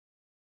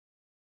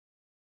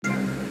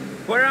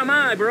Where am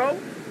I, bro?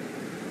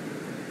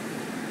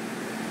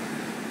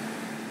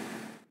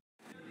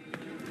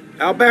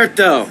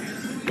 Alberto.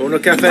 Uno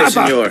café,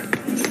 senor.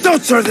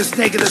 Don't serve the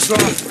snake in the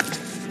sauce.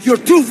 You're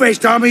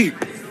two-faced, Tommy.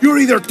 You're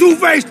either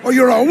two-faced or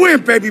you're a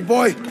wimp, baby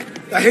boy.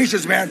 The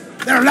Haitians, man,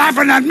 they're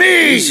laughing at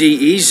me. Easy,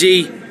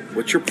 easy.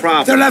 What's your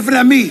problem? They're laughing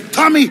at me,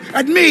 Tommy,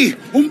 at me,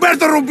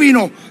 Humberto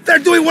Rubino. They're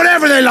doing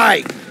whatever they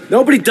like.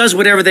 Nobody does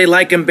whatever they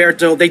like,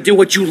 Humberto. They do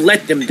what you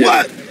let them do.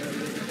 What?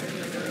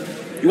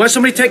 You want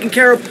somebody taken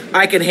care of?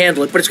 I can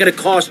handle it, but it's gonna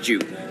cost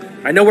you.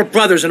 I know we're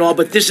brothers and all,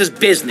 but this is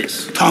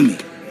business. Tommy,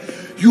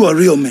 you a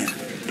real man.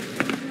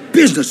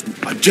 Businessman,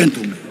 a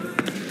gentleman.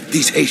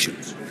 These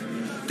Haitians,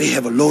 they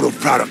have a load of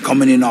product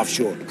coming in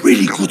offshore.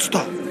 Really good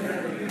stuff.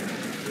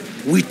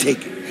 We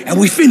take it, and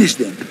we finish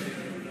them.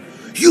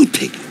 You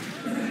take it,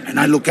 and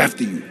I look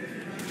after you.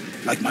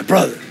 Like my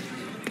brother,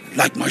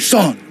 like my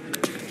son.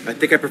 I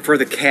think I prefer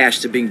the cash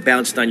to being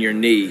bounced on your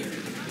knee,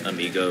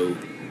 amigo.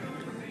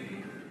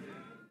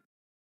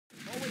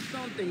 Always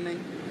something, man.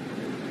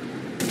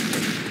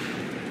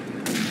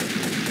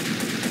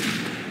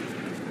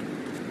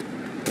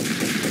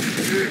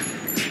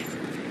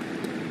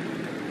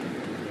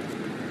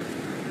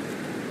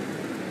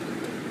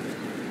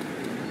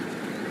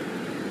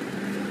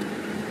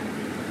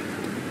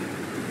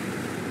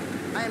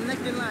 I am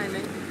next in line,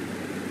 man.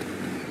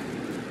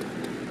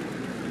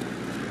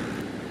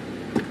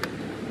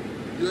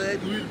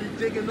 Good, we'll be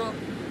taking off.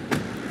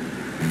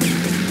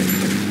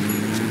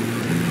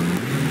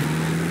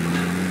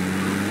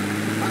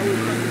 I will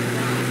come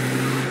down.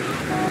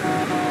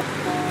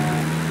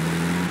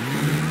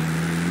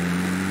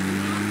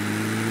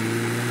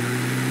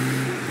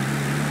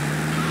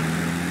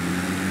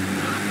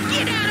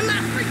 Get out of my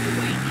freaking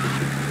way!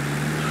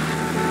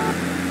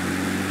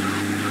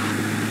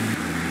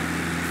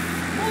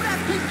 Move that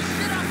piece of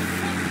shit up!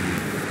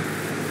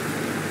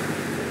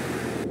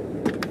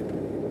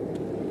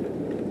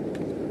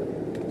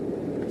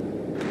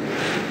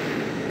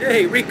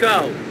 Hey,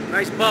 Rico.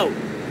 Nice boat.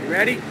 You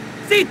ready?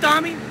 See,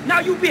 Tommy, now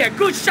you be a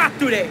good shot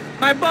today.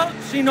 My boat,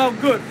 she no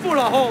good, full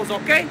of holes,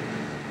 okay?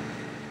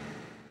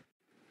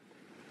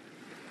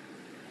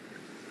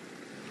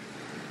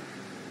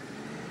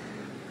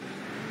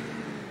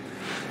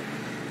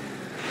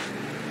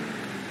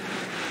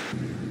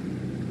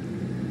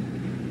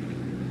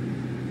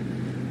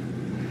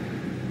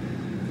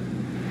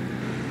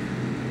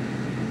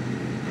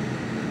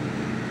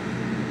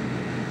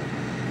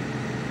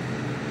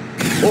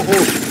 Oh,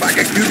 back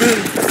at Cuban.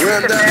 We're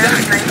on that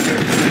back.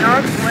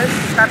 Northwest,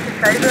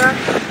 Tapicaiba.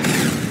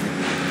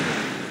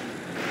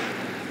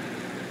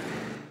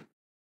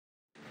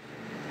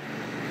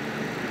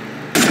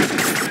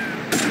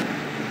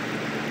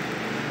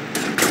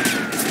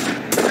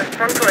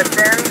 Respond to a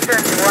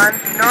 1071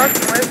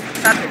 Northwest,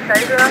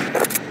 Tapicaiba.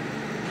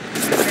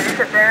 There is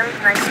a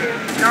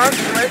 1019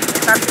 Northwest,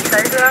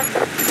 Tapicaiba.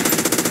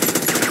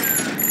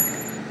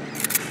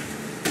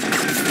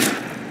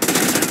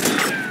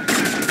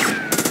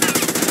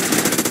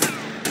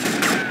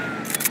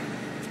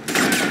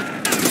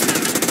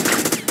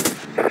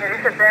 There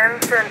is a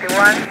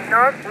 1071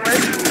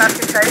 Northwest,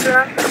 Tapicaiba.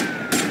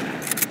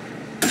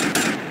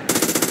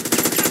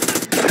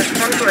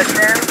 Respond to a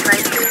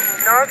 1019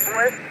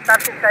 Northwest,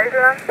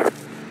 Tapicaiba.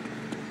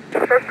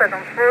 Suspect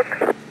on foot.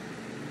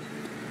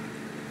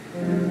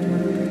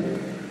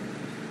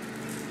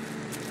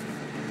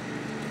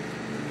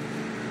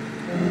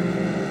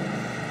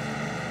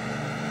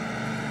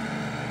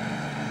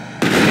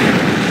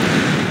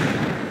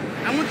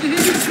 I want to hear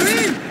you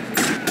scream!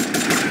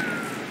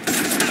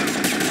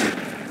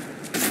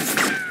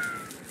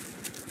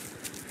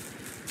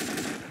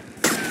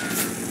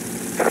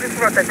 This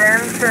was a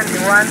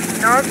 1071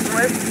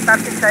 Northwest,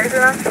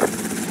 Tapicaiba.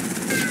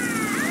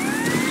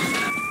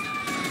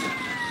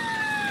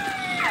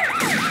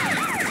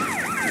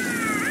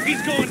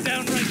 He's going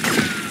down right now.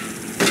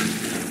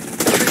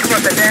 This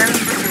was a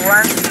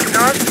 1021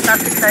 North,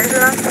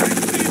 Tapicaiba.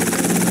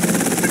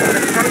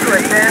 Respond to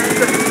a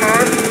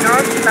 1024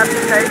 North,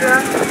 Tapicaiba.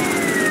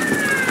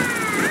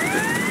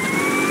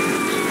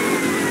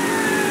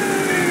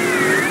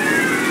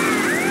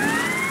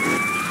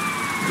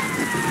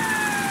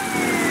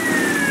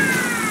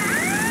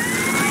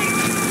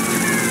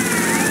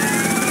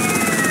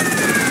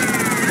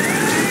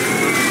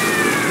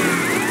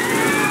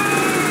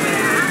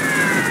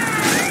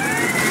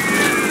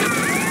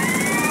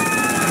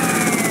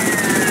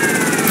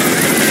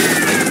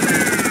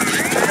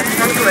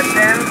 Respond to a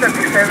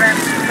 1037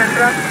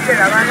 Central de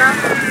La Habana.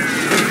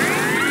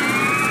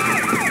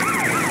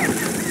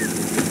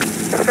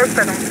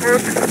 Suspect on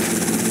foot.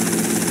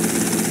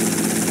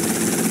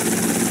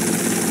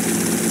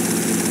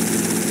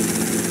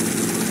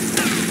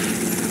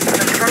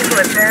 Respond to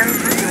a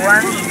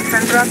 1021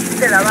 Central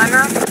de La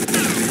Habana.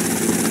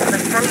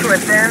 Respond to a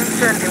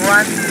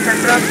 1021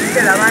 Central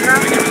de La Habana.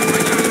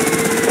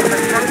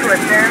 Respond to a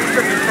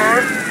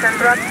 1024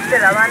 Central de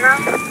La Habana.